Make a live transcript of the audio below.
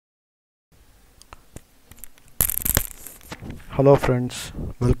Hello friends,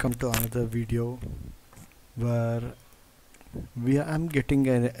 welcome to another video where I'm getting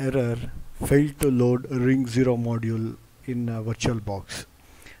an error, failed to load ring-0 module in Virtualbox.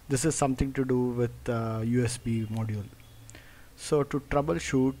 This is something to do with USB module. So to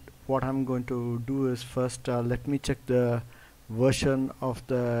troubleshoot, what I'm going to do is first let me check the version of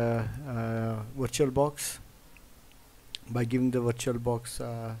the Virtualbox by giving the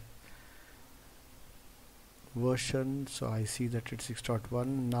Virtualbox version. So I see that it's 6.1.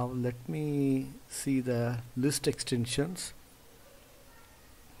 Now let me see the list extensions.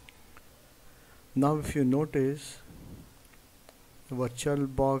 Now if you notice, the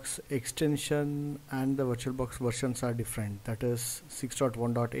Virtualbox extension and the Virtualbox versions are different. That is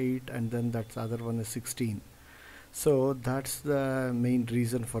 6.1.8 and then that other one is 16. So that's the main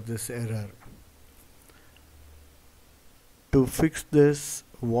reason for this error. To fix this,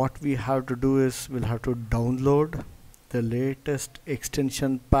 what we have to do is we'll have to download the latest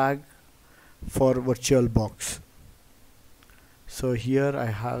extension pack for Virtualbox. So here I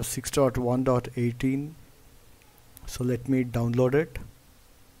have 6.1.18. So let me download it.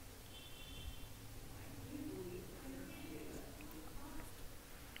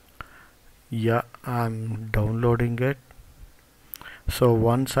 Yeah, I'm downloading it. So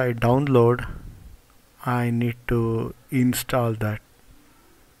once I download, I need to install that.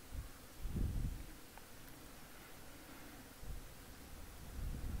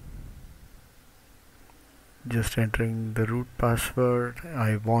 Just entering the root password.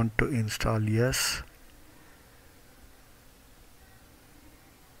 I want to install yes.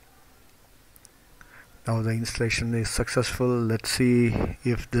 Now the installation is successful. Let's see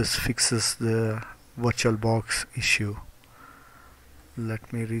if this fixes the Virtualbox issue.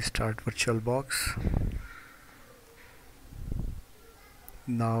 Let me restart Virtualbox.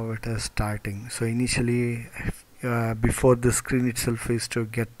 Now it is starting. So initially before the screen itself is to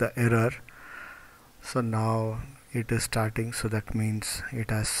get the error. So now it is starting, so that means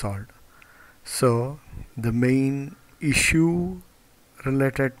it has solved. So the main issue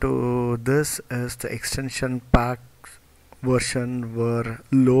related to this is the extension pack version were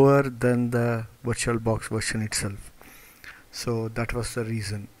lower than the Virtualbox version itself. So that was the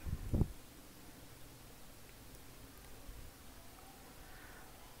reason.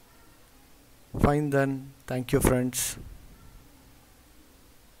 Fine then, thank you friends.